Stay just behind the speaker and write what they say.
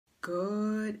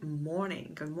Good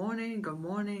morning. Good morning. Good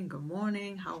morning. Good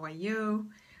morning. How are you?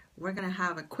 We're going to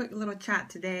have a quick little chat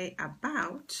today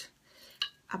about,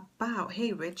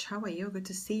 hey Rich, how are you? Good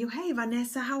to see you. Hey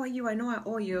Vanessa, how are you? I know I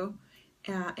owe you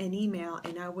an email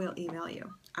and I will email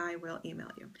you.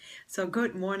 So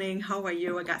good morning. How are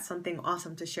you? I got something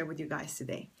awesome to share with you guys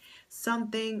today.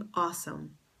 Something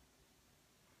awesome.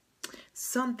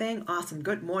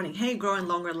 Good morning. Hey, Growing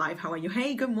Longer Life. How are you?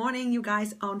 Hey, good morning, you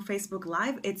guys on Facebook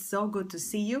Live. It's so good to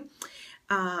see you.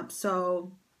 I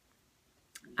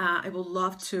would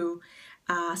love to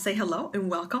say hello and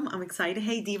welcome. I'm excited.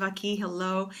 Hey, Diva Key.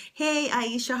 Hello. Hey,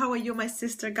 Aisha. How are you, my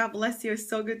sister? God bless you. It's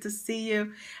so good to see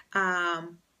you.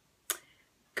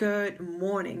 Good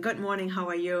morning. Good morning. How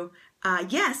are you?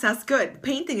 Yes, that's good.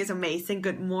 Painting is amazing.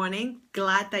 Good morning.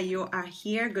 Glad that you are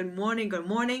here. Good morning. Good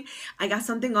morning. I got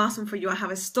something awesome for you. I have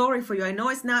a story for you. I know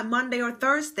it's not Monday or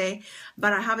Thursday,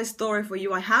 but I have a story for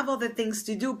you. I have other things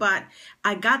to do, but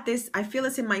I got this. I feel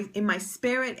it's in my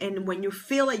spirit, and when you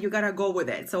feel it, you gotta go with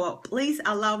it. So please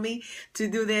allow me to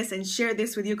do this and share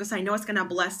this with you because I know it's gonna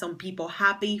bless some people.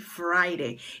 Happy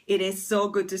Friday. It is so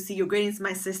good to see you. Greetings,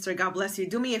 my sister. God bless you.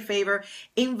 Do me a favor.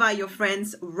 Invite your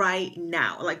friends right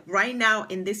now. Like right now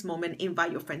in this moment,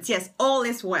 invite your friends. Yes, all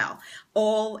is well.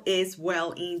 All is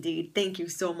well indeed. Thank you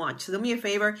so much. So do me a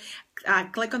favor,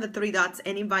 click on the three dots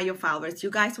and invite your followers.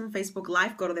 You guys from Facebook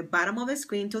Live, go to the bottom of the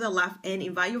screen to the left and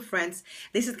invite your friends.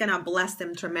 This is gonna bless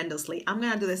them tremendously. I'm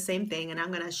gonna do the same thing and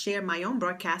I'm gonna share my own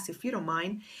broadcast if you don't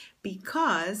mind,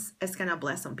 because it's gonna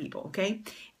bless some people. Okay,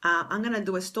 I'm gonna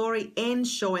do a story and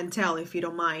show and tell if you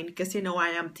don't mind, because you know I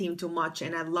am team too much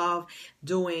and I love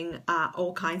doing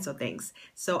all kinds of things.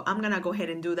 So I'm gonna go ahead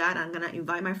and do that. I'm gonna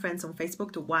invite my friends on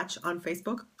Facebook to watch on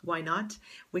Facebook. Why not?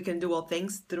 We can do all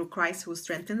things through Christ who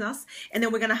strengthens us. And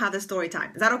then we're gonna have the story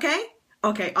time. Is that okay?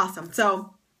 Okay, awesome.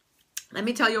 So let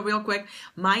me tell you real quick,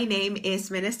 my name is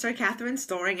Minister Catherine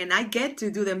Storing, and I get to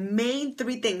do the main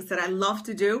three things that I love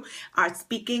to do are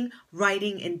speaking,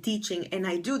 writing, and teaching. And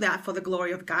I do that for the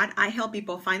glory of God. I help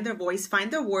people find their voice, find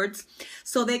their words,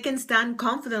 so they can stand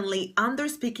confidently on their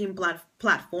speaking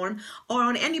platform or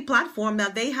on any platform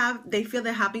that they feel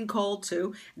they have been called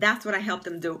to. That's what I help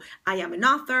them do. I am an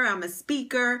author, I'm a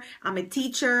speaker, I'm a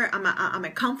teacher, I'm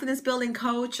a confidence building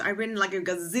coach. I've written like a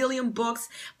gazillion books,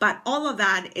 but all of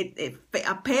that, it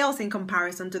pales in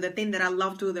comparison to the thing that I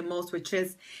love to do the most, which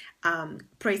is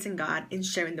praising God and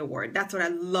sharing the word. That's what I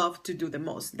love to do the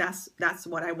most. That's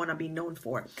what I want to be known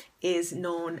for, is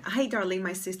known. Hey, darling,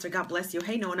 my sister, God bless you.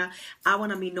 Hey, Nona, I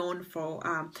want to be known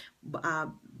for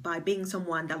by being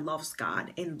someone that loves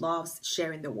God and loves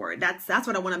sharing the word. That's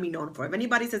what I want to be known for. If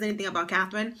anybody says anything about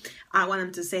Catherine, I want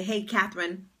them to say, hey,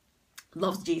 Catherine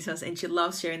loves Jesus and she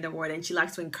loves sharing the word and she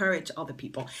likes to encourage other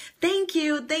people. Thank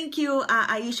you,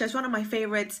 Aisha. It's one of my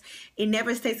favorites. It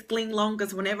never stays clean long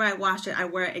because whenever I wash it, I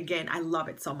wear it again. I love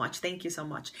it so much. Thank you so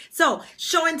much. So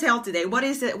show and tell today. What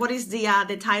is it? What is the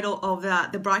title of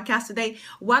the broadcast today?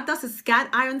 What does a scat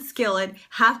iron skillet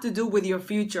have to do with your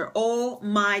future? Oh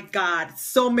my God,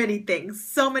 so many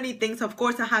things. Of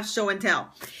course, I have show and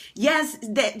tell. Yes,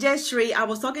 Jeshri, I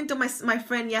was talking to my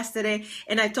friend yesterday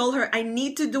and I told her I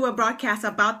need to do a broadcast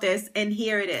about this, and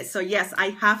here it is. So yes, I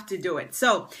have to do it.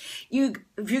 So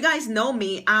if you guys know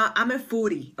me, I'm a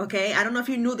foodie. Okay, I don't know if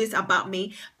you knew this about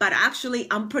me, but actually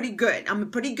I'm pretty good. I'm a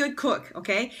pretty good cook.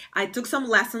 Okay, I took some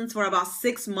lessons for about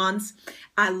 6 months.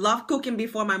 I love cooking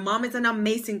before. My mom is an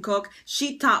amazing cook.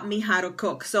 She taught me how to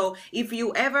cook. So if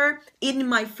you ever eat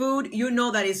my food, you know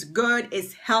that it's good,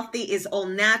 it's healthy, it's all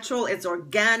natural, it's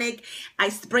organic. I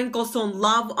sprinkle some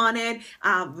love on it,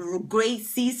 great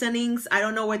seasonings. I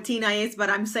don't know what Tina is, but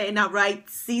I'm saying that right,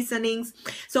 seasonings.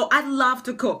 So I love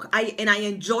to cook. I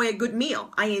enjoy a good meal.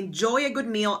 I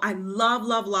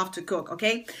love to cook.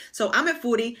 Okay, so I'm a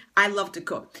foodie. I love to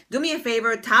cook. Do me a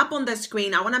favor, tap on the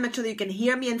screen. I want to make sure that you can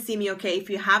hear me and see me. Okay, if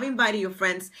you have invited your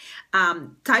friends,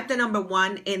 type the number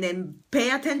 1 and then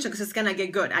pay attention because it's gonna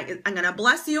get good. I'm gonna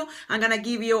bless you. I'm gonna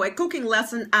give you a cooking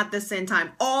lesson at the same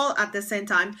time, all at the same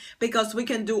time, because we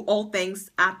can do all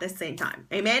things at the same time.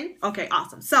 Amen. Okay,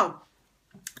 awesome. So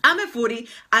I'm a foodie.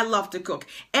 I love to cook.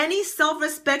 Any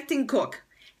self-respecting cook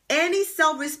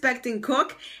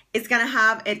is gonna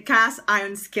have a cast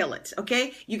iron skillet.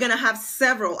 Okay, you're gonna have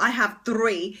several. I have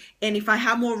 3, and if I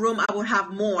have more room, I will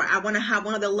have more. I want to have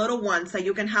one of the little ones that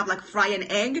you can have like fry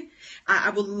an egg. I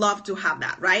would love to have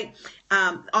that, right?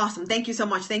 Awesome. Thank you so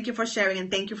much. Thank you for sharing and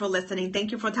thank you for listening.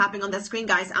 Thank you for tapping on the screen,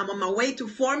 guys. I'm on my way to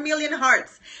 4 million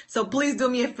hearts. So please do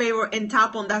me a favor and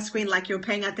tap on that screen like you're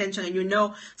paying attention and you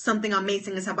know something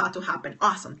amazing is about to happen.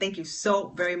 Awesome. Thank you so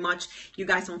very much. You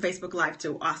guys on Facebook Live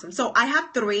too. Awesome. So I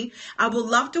have 3. I would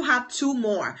love to to have 2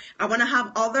 more. I want to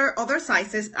have other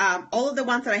sizes. All of the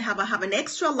ones that I have an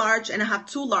extra large and I have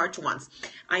 2 large ones.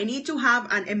 I need to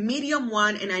have a medium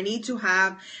one and I need to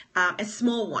have a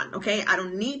small one. Okay, I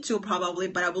don't need to probably,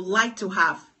 but I would like to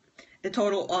have a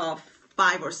total of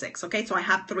 5 or 6. Okay, so I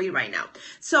have 3 right now.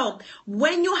 So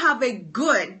when you have a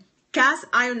good cast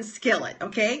iron skillet,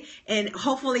 okay, and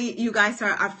hopefully you guys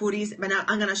are foodies, but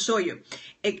I'm gonna show you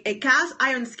a cast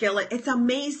iron skillet. It's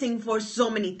amazing for so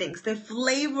many things. The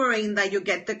flavoring that you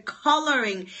get, the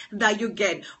coloring that you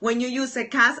get when you use a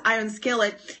cast iron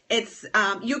skillet, it's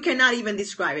you cannot even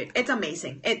describe it. It's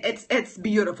amazing. It's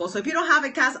beautiful. So if you don't have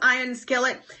a cast iron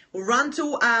skillet, run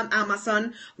to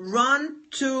Amazon, run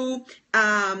to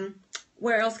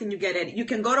where else can you get it? You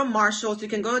can go to Marshall's, you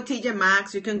can go to TJ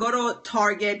Maxx, you can go to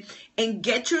Target and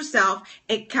get yourself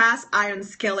a cast iron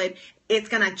skillet. It's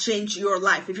gonna change your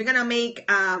life. If you're gonna make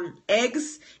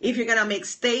eggs, if you're gonna make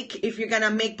steak, if you're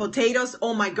gonna make potatoes,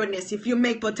 oh my goodness, if you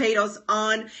make potatoes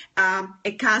on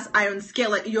a cast iron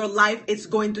skillet, your life is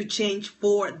going to change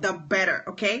for the better,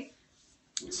 okay?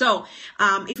 So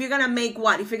if you're gonna make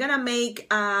what? If you're gonna make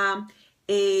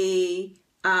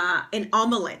an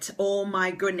omelet, oh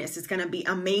my goodness, it's gonna be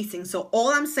amazing. So all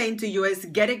I'm saying to you is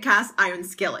get a cast iron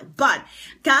skillet, but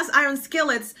cast iron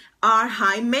skillets are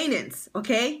high maintenance,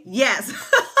 okay? Yes.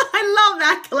 I love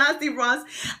that, Classy Ross.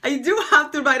 I do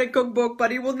have to write a cookbook,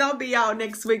 but it will not be out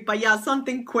next week. But yeah,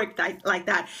 something quick like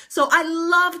that. So I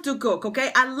love to cook,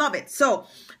 okay? I love it. So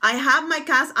I have my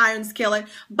cast iron skillet,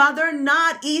 but they're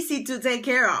not easy to take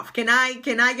care of. Can I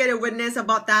get a witness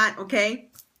about that, okay?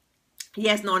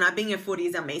 Yes, no, not being a foodie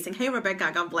is amazing. Hey,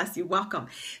 Rebecca, God bless you. Welcome.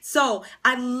 So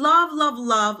I love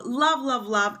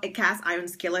a cast iron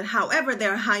skillet. However,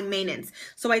 they're high maintenance.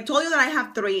 So I told you that I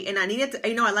have 3 and I needed to,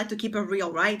 I like to keep it real,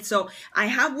 right? So I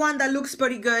have one that looks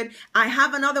pretty good. I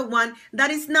have another one that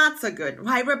is not so good,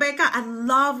 right, Rebecca? I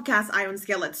love cast iron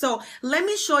skillets. So let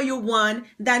me show you one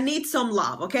that needs some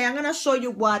love, okay? I'm going to show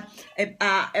you what a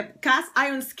cast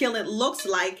iron skillet looks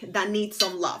like that needs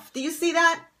some love. Do you see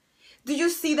that? Do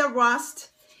you see the rust?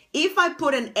 If I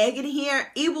put an egg in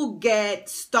here, it will get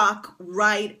stuck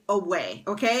right away,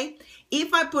 okay?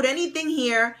 If I put anything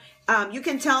here, you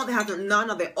can tell they have none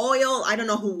of the oil. I don't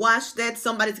know who washed it.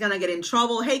 Somebody's gonna get in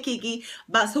trouble. Hey, Kiki.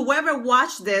 But whoever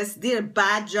washed this did a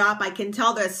bad job. I can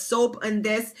tell there's soap in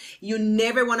this. You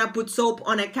never wanna put soap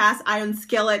on a cast iron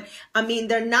skillet. I mean,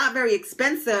 they're not very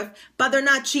expensive, but they're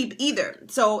not cheap either.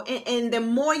 So, and the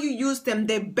more you use them,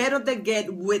 the better they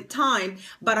get with time,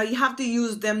 but you have to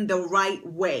use them the right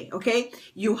way, okay?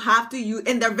 You have to use,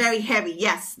 and they're very heavy.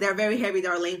 Yes, they're very heavy,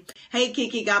 darling. Hey,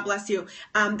 Kiki, God bless you.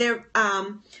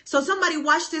 So somebody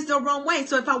washed this the wrong way.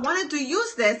 So if I wanted to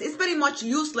use this, it's pretty much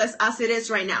useless as it is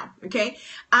right now, okay?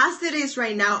 As it is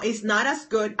right now, it's not as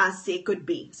good as it could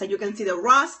be. So you can see the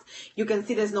rust. You can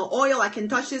see there's no oil. I can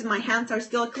touch this. My hands are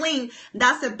still clean.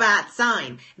 That's a bad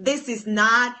sign. This is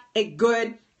not a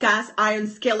good cast iron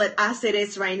skillet as it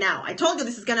is right now. I told you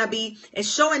this is going to be a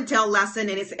show and tell lesson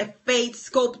and it's a fade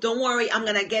scope. Don't worry, I'm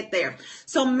going to get there.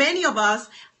 So many of us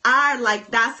are like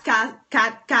that's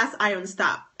cast iron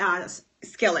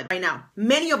skillet right now.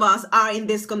 Many of us are in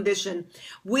this condition.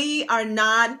 We are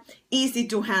not easy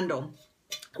to handle.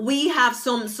 We have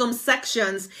some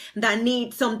sections that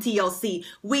need some TLC.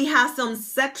 We have some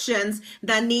sections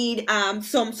that need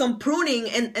some pruning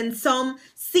and some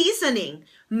seasoning.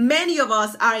 Many of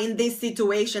us are in this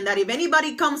situation that if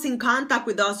anybody comes in contact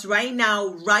with us right now,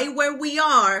 right where we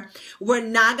are, we're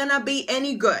not gonna be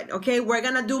any good, okay? We're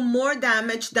gonna do more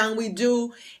damage than we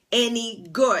do any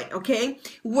good, okay?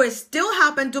 We still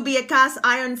happen to be a cast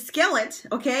iron skillet,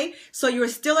 okay? So you're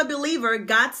still a believer.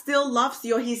 God still loves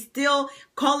you. He's still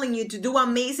calling you to do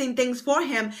amazing things for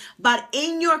him. But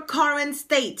in your current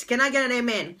state, can I get an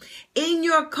amen? In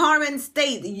your current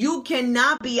state, you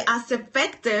cannot be as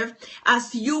effective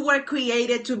as you were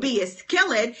created to be. A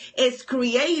skillet is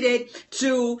created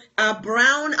to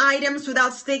brown items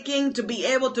without sticking, to be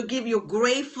able to give you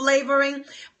great flavoring.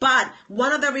 But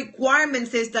one of the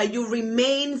requirements is that you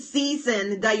remain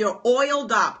seasoned, that you're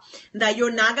oiled up, that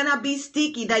you're not going to be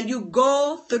sticky, that you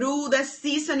go through the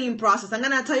seasoning process. I'm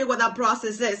going to tell you what that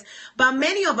process is. But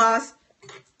many of us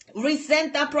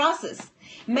resent that process.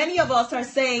 Many of us are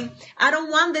saying, I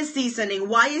don't want this seasoning.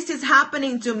 Why is this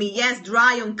happening to me? Yes,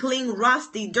 dry, unclean,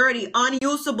 rusty, dirty,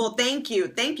 unusable. Thank you.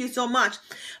 Thank you so much.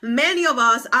 Many of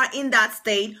us are in that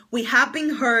state. We have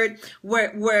been hurt.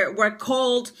 We're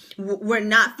cold. We're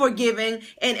not forgiving.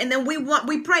 And then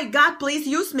we pray, God, please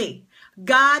use me.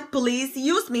 God, please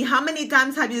use me. How many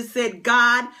times have you said,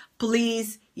 God,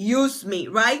 please use me,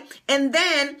 right? And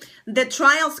then the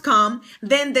trials come,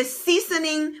 then the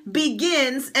seasoning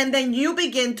begins, and then you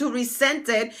begin to resent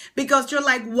it because you're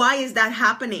like, why is that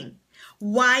happening?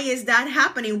 Why is that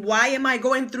happening? Why am I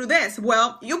going through this?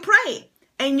 Well, you pray.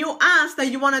 And you ask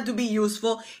that you wanted to be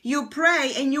useful. You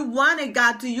pray and you wanted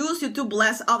God to use you to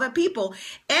bless other people.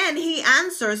 And he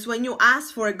answers when you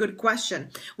ask for a good question.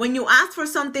 When you ask for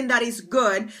something that is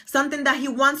good, something that he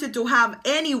wants you to have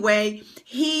anyway,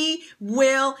 he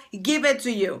will give it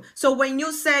to you. So when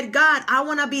you said, God, I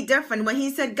want to be different. When he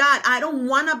said, God, I don't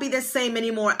want to be the same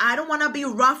anymore. I don't want to be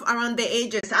rough around the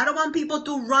edges. I don't want people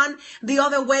to run the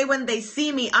other way when they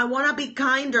see me. I want to be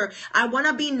kinder. I want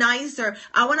to be nicer.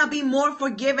 I want to be more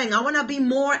forgiving. I want to be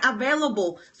more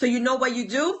available. So you know what you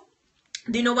do?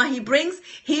 Do you know what he brings?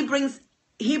 He brings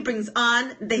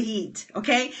on the heat.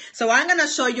 Okay. So I'm going to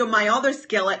show you my other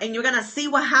skillet and you're going to see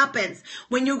what happens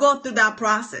when you go through that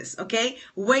process. Okay.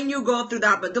 When you go through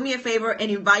that, but do me a favor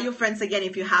and invite your friends again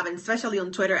if you haven't, especially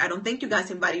on Twitter. I don't think you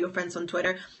guys invited your friends on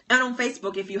Twitter and on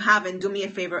Facebook. If you haven't, do me a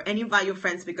favor and invite your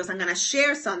friends because I'm going to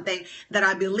share something that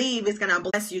I believe is going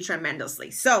to bless you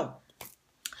tremendously. So,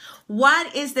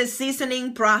 what is the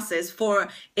seasoning process for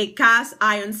a cast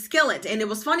iron skillet? And it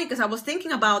was funny because I was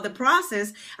thinking about the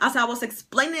process as I was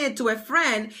explaining it to a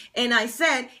friend, and I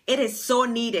said it is so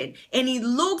needed, and it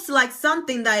looks like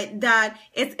something that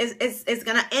it's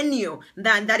gonna end you,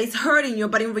 that is hurting you,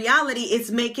 but in reality it's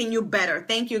making you better.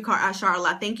 Thank you,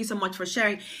 Charla. Thank you so much for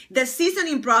sharing. The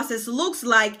seasoning process looks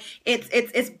like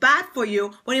it's bad for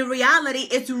you, when in reality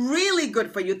it's really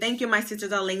good for you. Thank you, my sister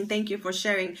Darlene. Thank you for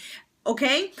sharing.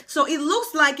 Okay, so it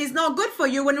looks like it's not good for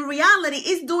you when in reality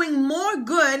it's doing more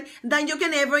good than you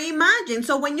can ever imagine.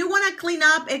 So when you want to clean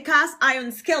up a cast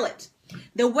iron skillet,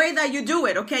 the way that you do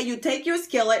it, okay, you take your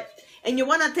skillet and you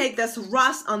want to take this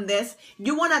rust on this,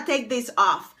 you want to take this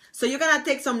off. So you're going to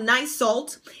take some nice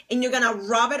salt and you're going to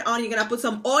rub it on. You're going to put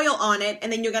some oil on it,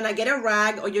 and then you're going to get a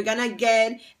rag, or you're going to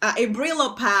get a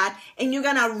Brillo pad, and you're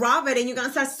going to rub it, and you're going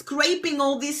to start scraping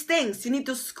all these things. You need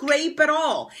to scrape it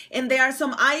all. And there are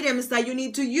some items that you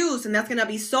need to use, and that's going to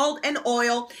be salt and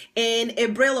oil and a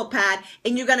Brillo pad,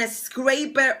 and you're going to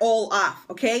scrape it all off,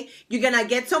 okay? You're going to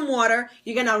get some water.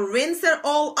 You're going to rinse it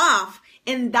all off,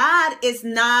 and that is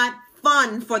not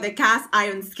fun for the cast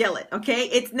iron skillet, okay?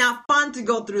 It's not fun to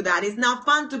go through that. It's not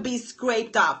fun to be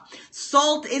scraped off.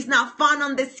 Salt is not fun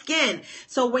on the skin.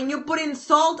 So when you put in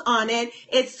salt on it,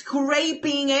 it's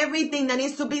scraping everything that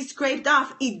needs to be scraped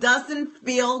off. It doesn't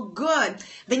feel good.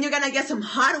 Then you're gonna get some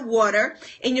hot water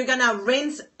and you're gonna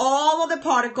rinse all of the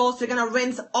particles. You're gonna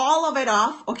rinse all of it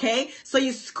off, okay? So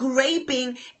you're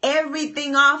scraping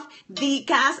everything off the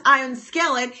cast iron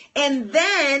skillet. And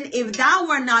then if that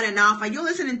were not enough, are you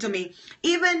listening to me?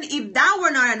 Even if that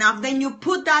were not enough, then you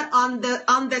put that on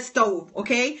the stove,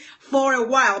 okay, for a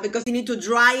while, because you need to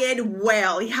dry it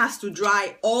well. It has to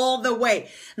dry all the way.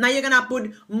 Now you're gonna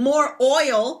put more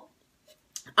oil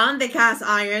on the cast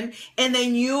iron, and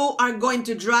then you are going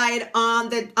to dry it on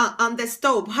the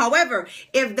stove. However,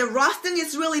 if the rusting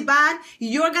is really bad,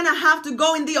 you're gonna have to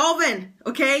go in the oven,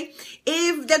 okay?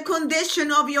 If the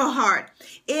condition of your heart,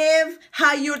 if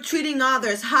how you're treating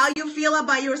others, how you feel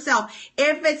about yourself,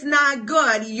 if it's not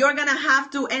good, you're gonna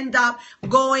have to end up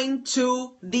going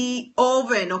to the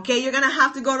oven, okay? You're gonna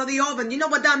have to go to the oven. You know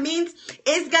what that means?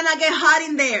 It's gonna get hot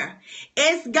in there.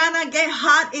 It's gonna get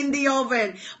hot in the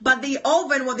oven. But the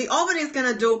oven, what the oven is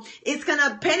gonna do, it's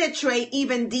gonna penetrate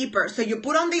even deeper. So you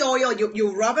put on the oil,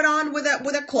 you rub it on with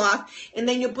a cloth, and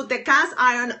then you put the cast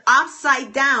iron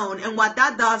upside down. And what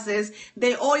that does is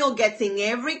the oil gets in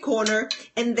every corner,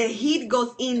 and the heat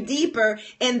goes in deeper,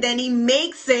 and then it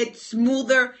makes it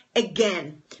smoother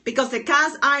again. Because the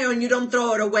cast iron, you don't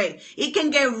throw it away. It can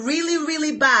get really,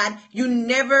 really bad. You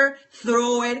never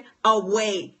throw it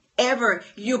away. Ever.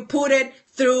 You put it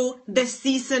through the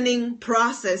seasoning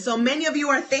process. So many of you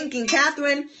are thinking,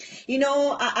 Catherine, you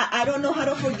know, I don't know how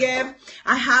to forgive.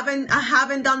 I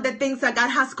haven't done the things that God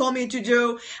has called me to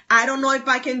do. I don't know if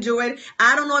I can do it.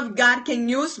 I don't know if God can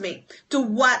use me. To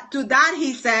that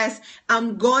he says,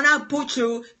 I'm gonna put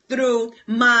you through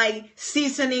my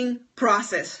seasoning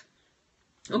process.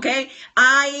 Okay?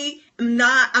 I'm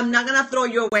not gonna throw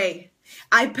you away.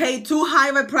 I paid too high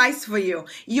of a price for you.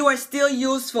 You are still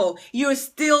useful. You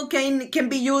still can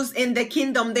be used in the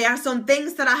kingdom. There are some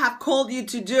things that I have called you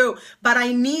to do, but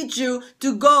I need you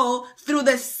to go through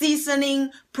the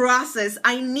seasoning process.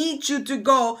 I need you to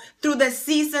go through the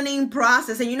seasoning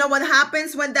process. And you know what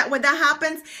happens when that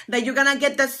happens? That you're gonna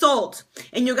get the salt,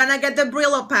 and you're gonna get the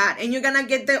Brillo pad, and you're gonna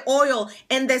get the oil,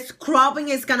 and the scrubbing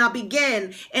is gonna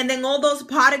begin. And then all those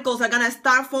particles are gonna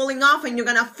start falling off, and you're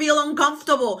gonna feel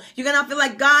uncomfortable. You're gonna gonna feel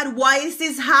like, God, why is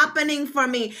this happening for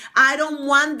me? I don't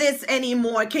want this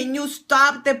anymore. Can you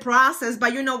stop the process?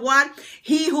 But you know what?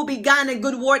 He who began a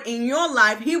good work in your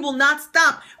life, he will not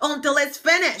stop until it's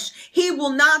finished. He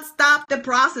will not stop the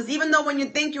process. Even though when you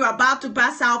think you're about to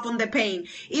pass out from the pain,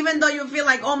 even though you feel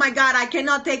like, oh my God, I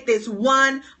cannot take this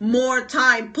one more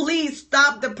time. Please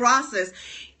stop the process.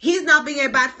 He's not being a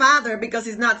bad father because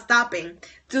he's not stopping.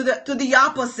 To the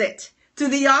opposite. To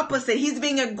the opposite. He's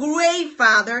being a great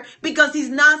father because he's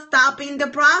not stopping the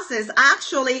process.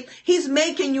 Actually, he's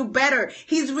making you better.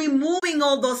 He's removing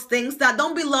all those things that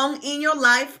don't belong in your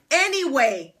life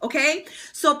anyway. Okay?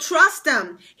 So trust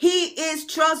him. He is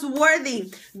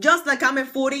trustworthy. Just like I'm a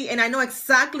foodie and I know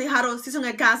exactly how to season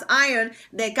a cast iron,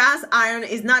 the cast iron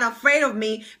is not afraid of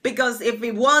me, because if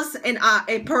it was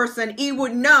a person, he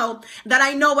would know that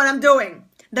I know what I'm doing,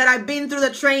 that I've been through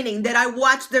the training, that I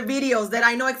watched the videos, that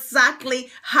I know exactly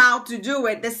how to do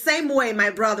it. The same way, my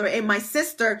brother and my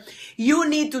sister, you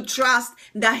need to trust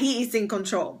that he is in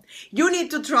control. You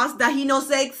need to trust that he knows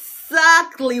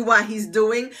exactly what he's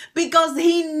doing, because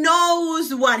he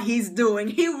knows what he's doing.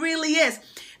 He really is.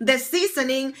 The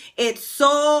seasoning, it's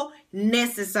so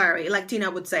necessary, like Tina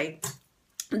would say.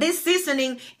 This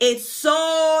seasoning is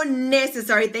so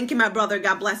necessary. Thank you, my brother.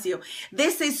 God bless you.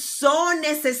 This is so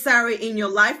necessary in your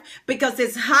life, because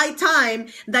it's high time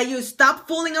that you stop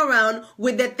fooling around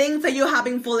with the things that you have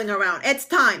been fooling around. It's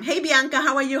time. Hey, Bianca,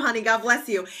 how are you, honey? God bless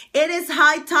you. It is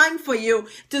high time for you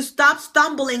to stop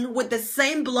stumbling with the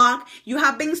same block you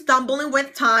have been stumbling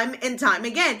with time and time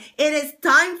again. It is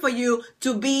time for you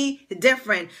to be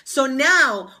different. So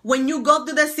now, when you go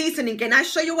through the seasoning, can I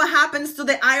show you what happens to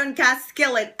the iron cast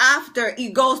skillet after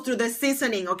it goes through the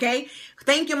seasoning? Okay,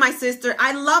 thank you, my sister.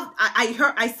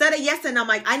 I said it yesterday, and I'm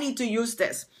like, I need to use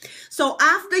this. So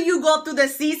after you go through the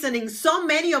seasoning, so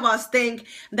many of us think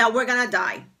that we're gonna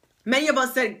die. Many of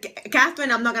us said,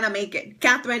 Catherine, I'm not gonna make it.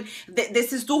 Catherine,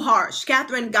 this is too harsh.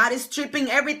 Catherine, God is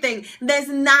stripping everything. There's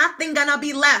nothing gonna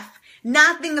be left.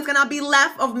 Nothing is gonna be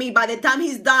left of me by the time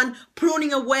he's done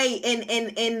pruning away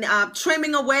and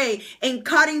trimming away and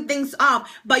cutting things off.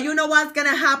 But you know what's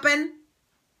gonna happen?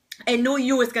 A new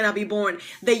you is going to be born.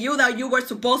 The you that you were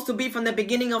supposed to be from the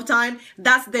beginning of time,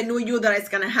 that's the new you that is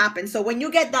going to happen. So when you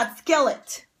get that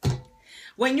skillet, and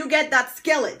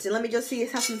let me just see,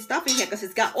 it has some stuff in here because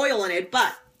it's got oil on it,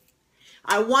 but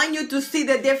I want you to see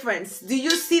the difference. Do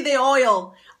you see the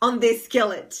oil on this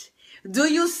skillet?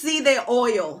 Do you see the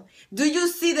oil? Do you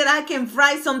see that I can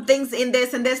fry some things in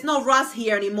this and there's no rust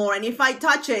here anymore? And if I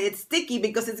touch it, it's sticky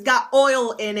because it's got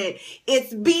oil in it.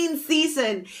 It's being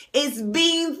seasoned. It's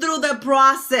been through the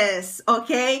process,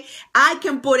 okay? I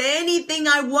can put anything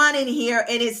I want in here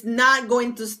and it's not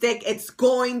going to stick. It's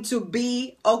going to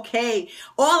be okay.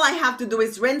 All I have to do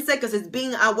is rinse it because it's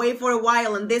been away for a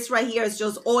while, and this right here is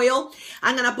just oil.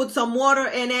 I'm going to put some water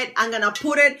in it. I'm going to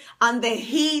put it on the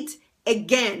heat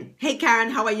again. Hey, Karen,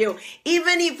 how are you?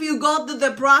 Even if you go through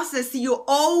the process, you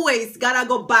always gotta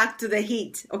go back to the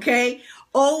heat, okay?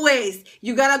 Always.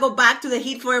 You gotta go back to the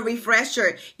heat for a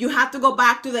refresher. You have to go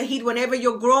back to the heat whenever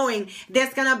you're growing.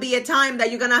 There's gonna be a time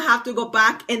that you're gonna have to go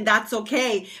back, and that's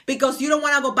okay, because you don't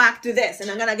want to go back to this.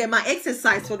 And I'm gonna get my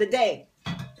exercise for the day.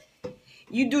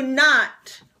 You do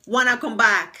not want to come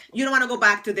back. You don't want to go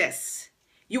back to this.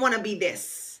 You want to be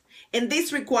this. And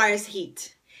this requires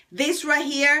heat. This right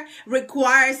here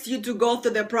requires you to go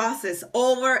through the process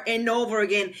over and over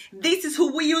again. This is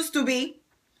who we used to be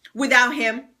without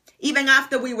him. Even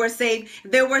after we were saved,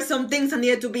 there were some things that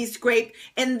needed to be scraped.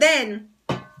 And then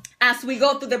as we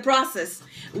go through the process,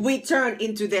 we turn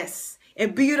into this. A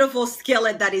beautiful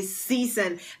skillet that is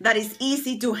seasoned, that is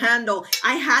easy to handle.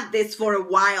 I had this for a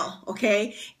while,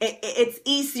 okay? It's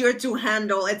easier to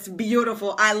handle. It's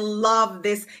beautiful. I love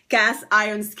this cast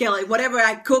iron skillet. Whatever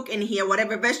I cook in here,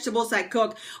 whatever vegetables I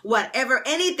cook, whatever,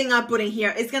 anything I put in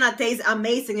here, it's gonna taste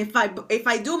amazing. If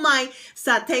I do my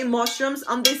sauté mushrooms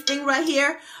on this thing right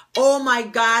here, oh my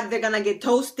God, they're gonna get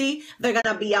toasty. They're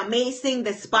gonna be amazing.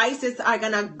 The spices are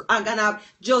gonna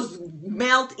just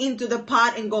melt into the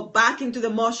pot and go back into the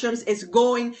mushrooms. It's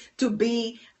going to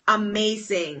be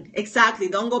amazing. Exactly.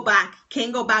 Don't go back.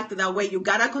 Can't go back to that way. You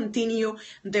gotta continue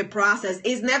the process.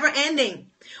 It's never ending.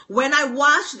 When I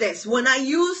wash this, when I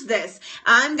use this,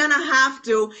 I'm gonna have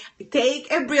to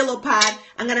take a Brillo pad.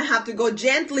 I'm gonna have to go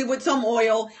gently with some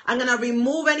oil. I'm gonna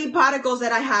remove any particles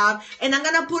that I have, and I'm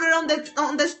gonna put it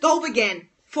on the stove again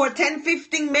for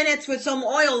 10-15 minutes with some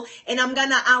oil, and I'm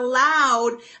gonna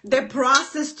allow the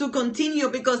process to continue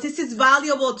because this is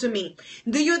valuable to me.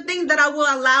 Do you think that I will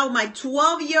allow my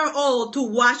 12-year-old to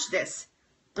watch this?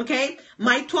 Okay,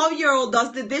 my 12-year-old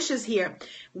does the dishes here.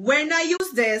 When I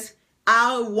use this,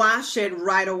 I'll wash it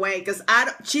right away because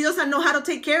she doesn't know how to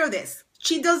take care of this.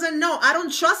 She doesn't know. I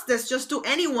don't trust this just to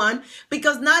anyone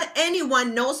because not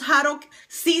anyone knows how to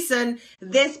season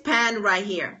this pan right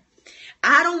here.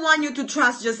 I don't want you to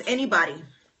trust just anybody.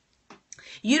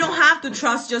 You don't have to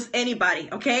trust just anybody,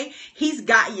 okay? He's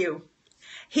got you.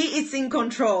 He is in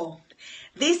control.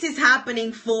 This is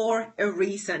happening for a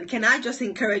reason. Can I just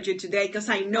encourage you today? Because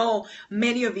I know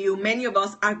many of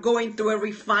us are going through a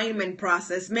refinement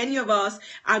process. Many of us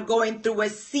are going through a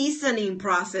seasoning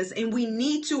process. And we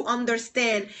need to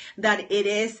understand that it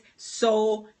is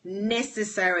so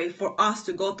necessary for us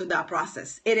to go through that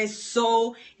process. It is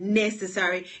so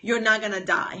necessary. You're not going to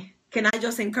die. Can I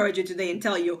just encourage you today and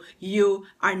tell you, you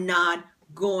are not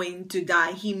going to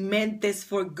die. He meant this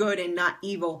for good and not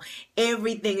evil.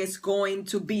 Everything is going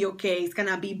to be okay. It's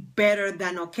gonna be better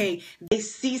than okay.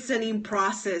 This seasoning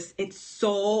process, it's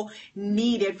so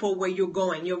needed for where you're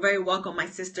going. You're very welcome, my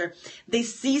sister.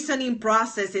 This seasoning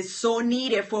process is so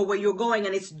needed for where you're going,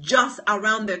 and it's just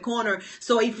around the corner.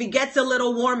 So if it gets a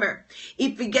little warmer,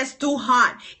 if it gets too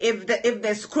hot, if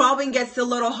the scrubbing gets a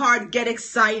little hard, get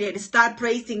excited. Start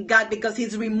praising God because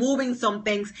He's removing some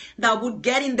things that would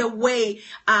get in the way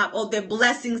of the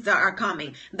blessings that are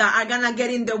coming, that are gonna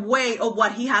get in the way of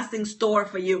what He has in store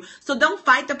for you. So don't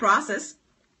fight the process.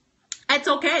 It's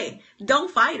okay.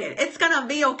 Don't fight it. It's gonna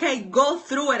be okay. Go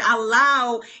through it.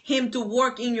 Allow Him to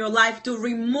work in your life, to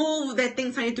remove the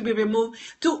things that need to be removed,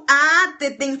 to add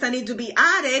the things that need to be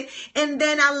added, and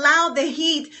then allow the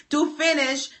heat to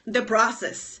finish the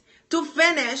process. To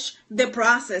finish the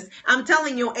process. I'm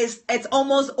telling you, it's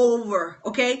almost over,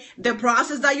 okay? The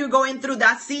process that you're going through,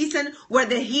 that season where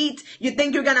the heat, you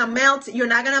think you're gonna melt, you're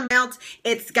not gonna melt,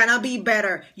 it's gonna be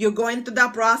better. You're going through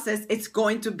that process, it's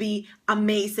going to be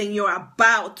amazing. You're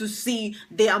about to see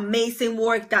the amazing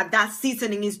work that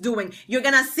seasoning is doing. You're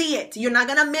gonna see it. You're not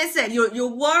gonna miss it.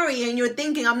 You're worrying, you're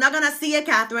thinking, I'm not gonna see it,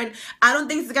 Catherine. I don't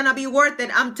think it's gonna be worth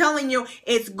it. I'm telling you,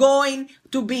 it's going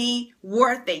to be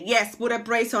worth it. Yes, put a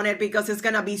praise on it because it's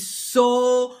gonna be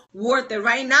so worth it.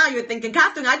 Right now you're thinking,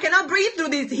 Catherine, I cannot breathe through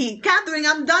this heat. Catherine,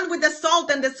 I'm done with the salt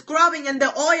and the scrubbing and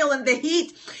the oil and the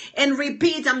heat and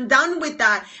repeat. I'm done with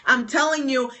that. I'm telling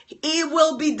you, it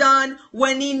will be done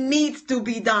when it needs to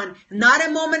be done. Not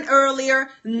a moment earlier,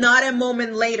 not a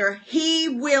moment later. He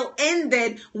will end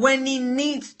it when it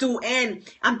needs to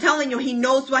end. I'm telling you, He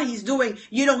knows what He's doing.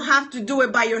 You don't have to do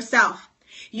it by yourself.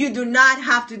 You do not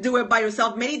have to do it by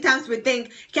yourself. Many times we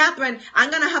think, Catherine, I'm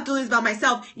going to have to do this by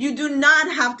myself. You do not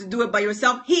have to do it by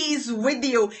yourself. He is with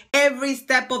you every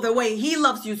step of the way. He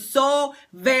loves you so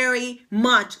very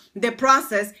much. The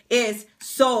process is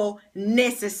so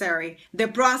necessary. The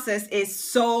process is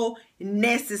so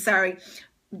necessary.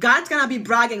 God's going to be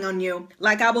bragging on you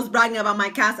like I was bragging about my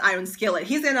cast iron skillet.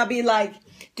 He's going to be like,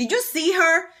 did you see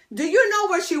her? Do you know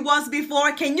where she was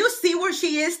before? Can you see where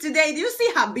she is today? Do you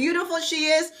see how beautiful she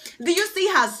is? Do you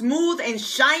see how smooth and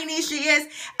shiny she is?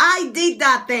 I did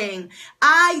that thing.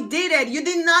 I did it. You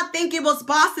did not think it was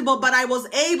possible, but I was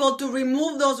able to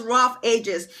remove those rough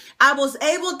edges. I was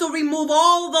able to remove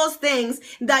all those things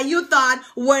that you thought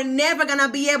were never going to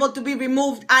be able to be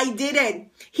removed. I did it.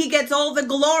 He gets all the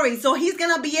glory. So He's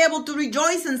going to be able to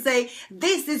rejoice and say,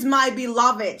 this is my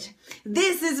beloved.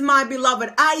 This is my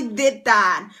beloved. I did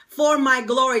that for my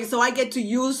glory. So I get to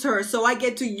use her. So I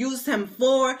get to use him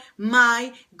for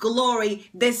my glory.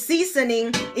 The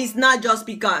seasoning is not just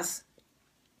because.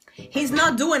 He's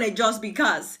not doing it just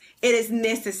because. It is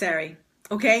necessary.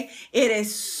 Okay? It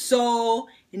is so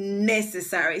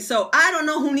necessary. So I don't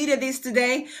know who needed this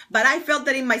today, but I felt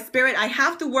that in my spirit I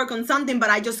have to work on something, but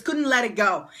I just couldn't let it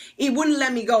go. It wouldn't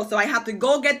let me go. So I have to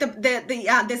go get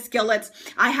the skillets.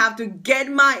 I have to get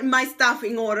my stuff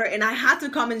in order, and I had to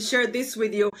come and share this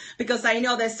with you because I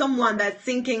know there's someone that's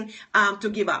thinking to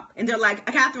give up, and they're like,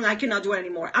 Catherine, I cannot do it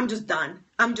anymore. I'm just done.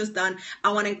 I'm just done.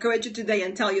 I want to encourage you today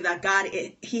and tell you that God,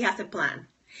 He has a plan,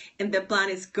 and the plan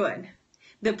is good.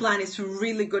 The plan is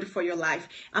really good for your life.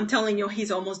 I'm telling you, He's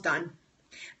almost done.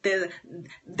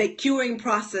 The curing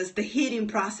process, the heating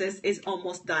process is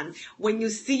almost done. When you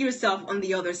see yourself on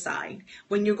the other side,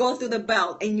 when you go through the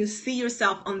belt and you see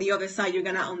yourself on the other side, you're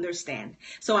going to understand.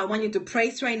 So I want you to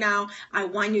praise right now. I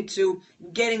want you to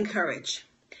get encouraged.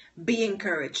 Be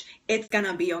encouraged. It's going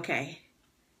to be okay.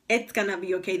 It's gonna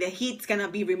be okay. The heat's gonna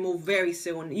be removed very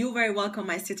soon. You're very welcome,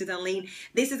 my sister Darlene.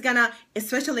 This is gonna,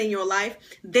 especially in your life,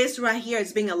 this right here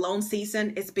is being a long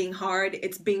season. It's being hard.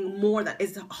 It's being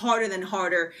it's harder than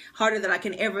I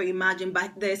can ever imagine.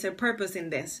 But there's a purpose in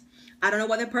this. I don't know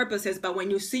what the purpose is, but when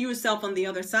you see yourself on the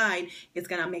other side, it's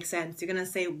gonna make sense. You're gonna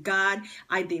say, God,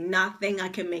 I did not think I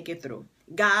can make it through.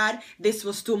 God, this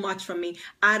was too much for me.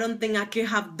 I don't think I could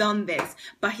have done this.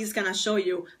 But he's going to show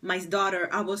you, my daughter,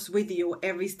 I was with you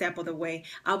every step of the way.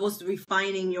 I was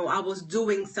refining you. I was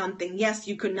doing something. Yes,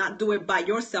 you could not do it by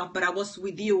yourself, but I was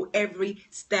with you every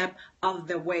step of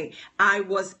the way. I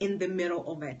was in the middle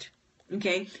of it.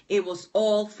 Okay? It was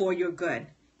all for your good.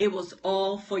 It was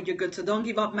all for your good. So don't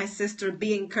give up, my sister.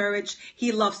 Be encouraged.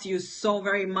 He loves you so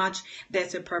very much.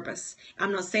 There's a purpose.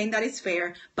 I'm not saying that it's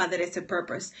fair, but there is a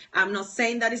purpose. I'm not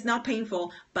saying that it's not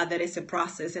painful, but there is a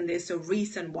process and there's a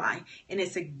reason why. And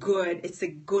it's a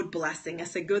good blessing.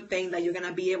 It's a good thing that you're going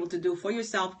to be able to do for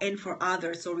yourself and for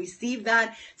others. So receive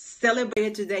that, celebrate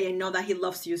it today, and know that he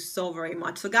loves you so very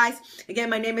much. So guys, again,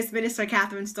 my name is Minister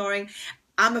Catherine Storing.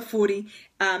 I'm a foodie,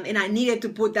 and I needed to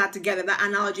put that together. That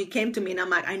analogy came to me, and I'm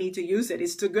like, I need to use it.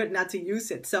 It's too good not to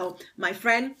use it. So, my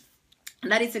friend,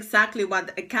 that is exactly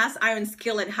what a cast iron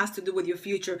skillet has to do with your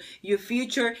future. Your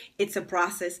future, it's a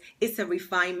process. It's a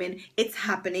refinement. It's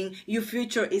happening. Your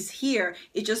future is here.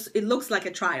 It looks like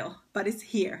a trial, but it's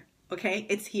here. Okay,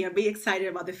 it's here. Be excited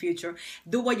about the future.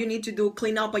 Do what you need to do.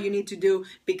 Clean up what you need to do,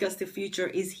 because the future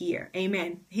is here.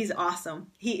 Amen. He's awesome.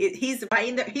 He's right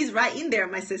in there. He's right in there,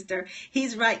 my sister.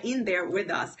 He's right in there with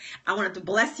us. I wanted to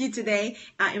bless you today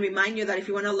and remind you that if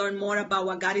you want to learn more about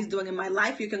what God is doing in my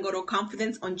life, you can go to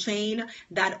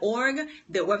confidenceonchain.org.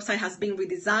 The website has been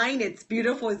redesigned. It's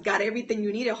beautiful. It's got everything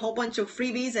you need, a whole bunch of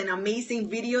freebies and amazing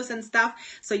videos and stuff.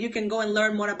 So you can go and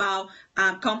learn more about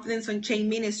Confidence on Chain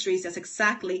Ministries. That's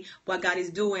exactly what God is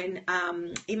doing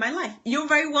in my life. You're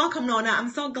very welcome, Nona.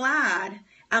 I'm so glad.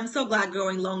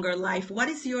 Growing longer life. What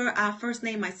is your first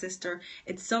name, my sister?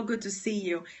 It's so good to see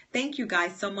you. Thank you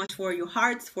guys so much for your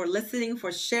hearts, for listening,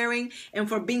 for sharing, and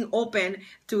for being open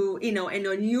to, an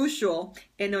unusual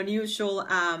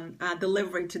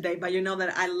delivery today. But you know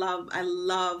that I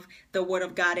love the Word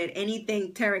of God. And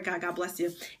anything, Terika, God bless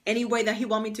you. Any way that He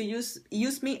want me to use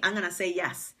me, I'm gonna say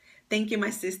yes. Thank you, my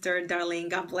sister, darling.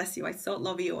 God bless you. I so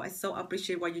love you. I so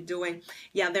appreciate what you're doing.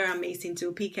 Yeah, they're amazing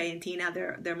too. PK and Tina,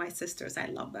 they're my sisters. I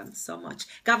love them so much.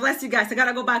 God bless you guys. I got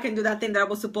to go back and do that thing that I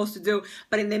was supposed to do.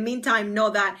 But in the meantime, know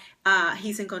that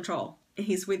He's in control. And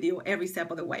He's with you every step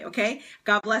of the way, okay?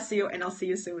 God bless you, and I'll see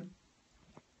you soon.